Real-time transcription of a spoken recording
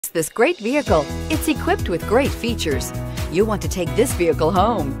This great vehicle. It's equipped with great features. You want to take this vehicle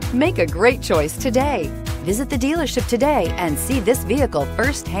home. Make a great choice today. Visit the dealership today and see this vehicle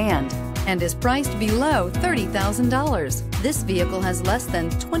firsthand, and is priced below $30,000. This vehicle has less than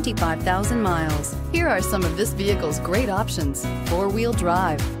 25,000 miles. Here are some of this vehicle's great options: four-wheel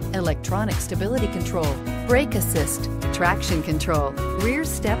drive, electronic stability control, brake assist, traction control, rear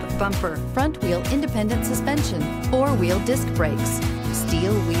step bumper, front wheel independent suspension, four-wheel disc brakes,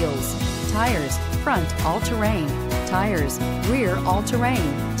 steel wheels, tires, front all-terrain, tires, rear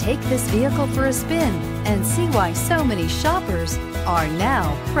all-terrain. Take this vehicle for a spin and see why so many shoppers are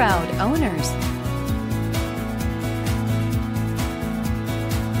now proud owners.